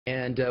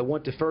And I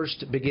want to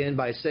first begin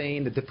by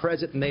saying that the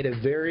President made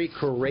a very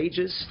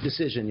courageous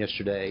decision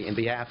yesterday in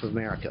behalf of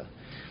America.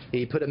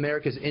 He put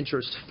America's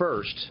interests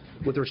first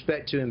with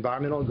respect to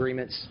environmental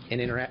agreements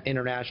and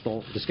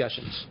international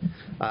discussions.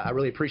 I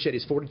really appreciate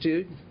his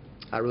fortitude.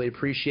 I really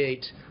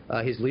appreciate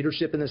his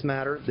leadership in this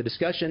matter. The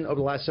discussion over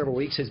the last several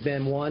weeks has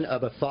been one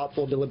of a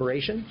thoughtful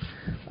deliberation.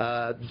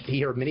 He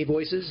heard many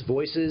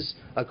voices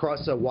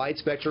across a wide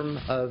spectrum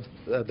of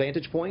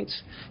vantage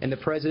points, and the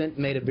President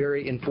made a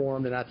very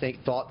informed and I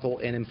think thoughtful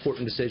and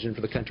important decision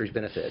for the country's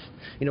benefit.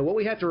 You know, what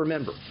we have to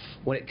remember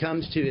when it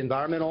comes to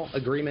environmental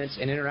agreements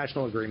and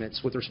international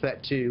agreements with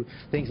respect to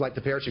things like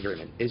the Paris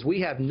Agreement is we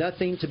have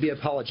nothing to be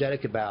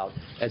apologetic about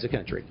as a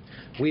country.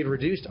 We have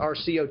reduced our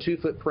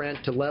CO2 footprint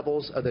to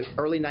levels of the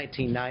early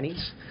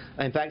 1990s.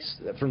 In fact,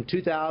 from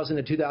 2000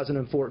 to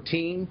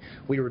 2014,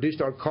 we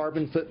reduced our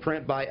carbon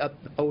footprint by up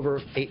over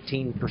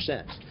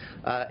 18%.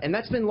 And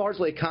that's been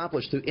largely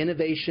accomplished through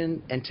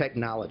innovation and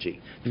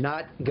technology,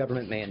 not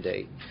government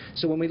mandate.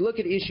 So when we look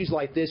at issues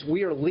like this,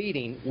 we are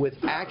leading with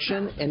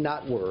action and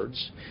not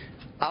words.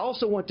 I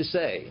also want to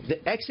say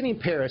that exiting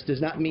Paris does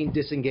not mean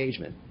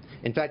disengagement.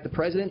 In fact, the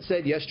President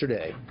said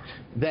yesterday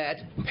that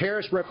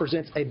Paris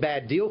represents a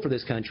bad deal for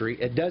this country.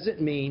 It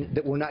doesn't mean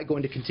that we're not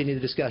going to continue the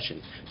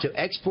discussion. To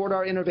export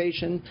our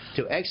innovation,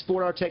 to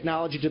export our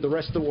technology to the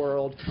rest of the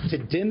world, to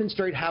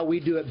demonstrate how we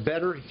do it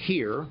better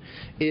here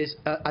is,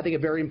 I think, a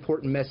very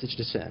important message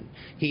to send.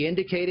 He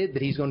indicated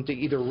that he's going to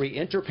either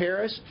re-enter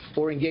Paris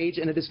or engage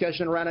in a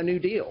discussion around a new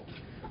deal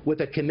with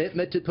a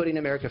commitment to putting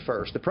America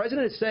first. The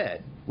President has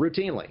said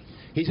routinely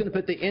he's going to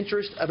put the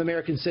interest of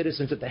American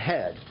citizens at the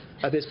head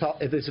of his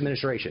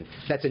administration.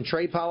 That's in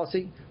trade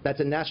policy, that's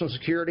in national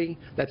security,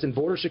 that's in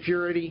border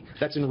security,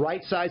 that's in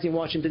right-sizing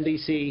Washington,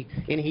 D.C.,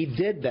 and he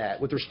did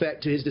that with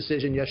respect to his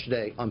decision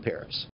yesterday on Paris.